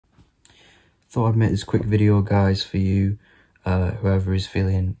Thought I'd make this quick video, guys, for you, whoever is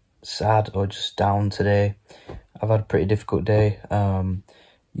feeling sad or just down today. I've had a pretty difficult day.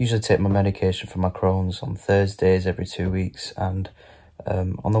 Usually take my medication for my Crohn's on Thursdays every 2 weeks, and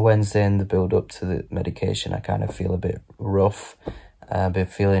on the Wednesday in the build up to the medication, I kind of feel a bit rough. I've been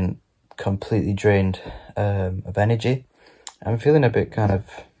feeling completely drained of energy. I'm feeling a bit kind of,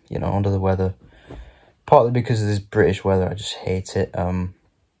 under the weather. Partly because of this British weather, I just hate it.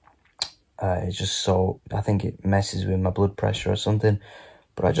 It's just I think it messes with my blood pressure or something.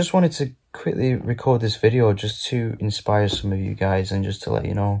 But I just wanted to quickly record this video just to inspire some of you guys and just to let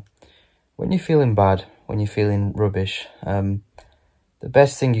you know, when you're feeling bad, when you're feeling rubbish, the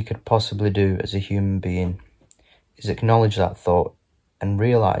best thing you could possibly do as a human being is acknowledge that thought and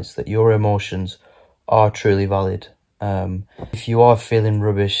realise that your emotions are truly valid. If you are feeling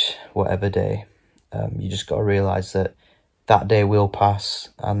rubbish whatever day, you just got to realise that that day will pass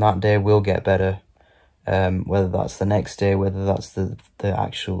and that day will get better. Whether that's the next day, whether that's the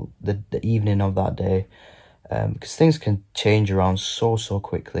evening of that day, because things can change around so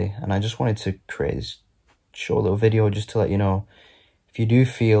quickly. And I just wanted to create this short little video just to let you know, if you do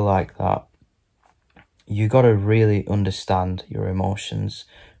feel like that, you got to really understand your emotions.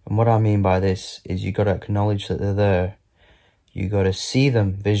 And what I mean by this is you got to acknowledge that they're there. You got to see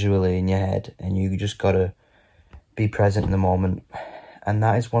them visually in your head, and you just got to be present in the moment. And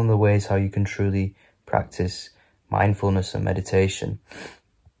that is one of the ways how you can truly practice mindfulness and meditation,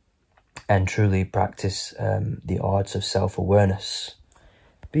 and truly practice the arts of self-awareness.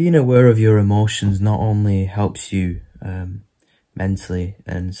 Being aware of your emotions not only helps you mentally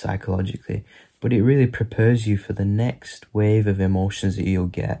and psychologically, but it really prepares you for the next wave of emotions that you'll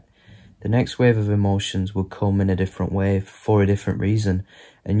get. The next wave of emotions will come in a different way for a different reason.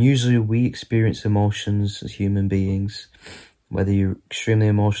 And usually we experience emotions as human beings, whether you're extremely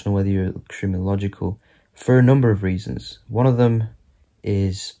emotional, whether you're extremely logical, for a number of reasons. One of them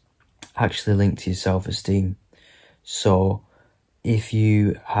is actually linked to your self-esteem. So if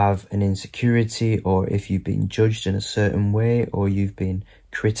you have an insecurity, or if you've been judged in a certain way, or you've been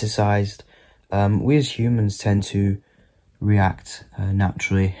criticized, we as humans tend to react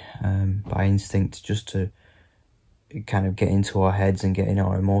naturally by instinct, just to kind of get into our heads and get in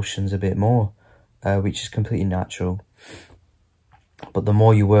our emotions a bit more, which is completely natural. But the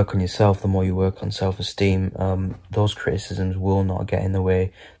more you work on yourself, the more you work on self-esteem, those criticisms will not get in the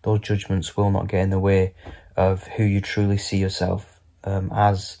way, those judgments will not get in the way of who you truly see yourself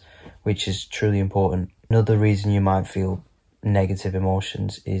as, which is truly important. Another reason you might feel negative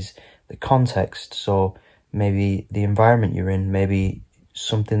emotions is the context. So maybe the environment you're in, maybe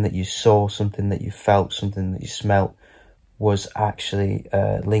something that you saw, something that you felt, something that you smelt was actually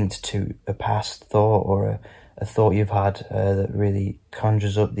linked to a past thought, or a thought you've had that really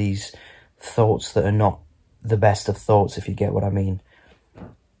conjures up these thoughts that are not the best of thoughts, if you get what I mean.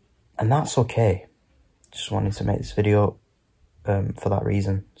 And that's okay. Just wanted to make this video for that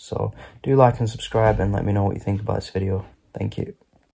reason. So do like and subscribe and let me know what you think about this video. Thank you.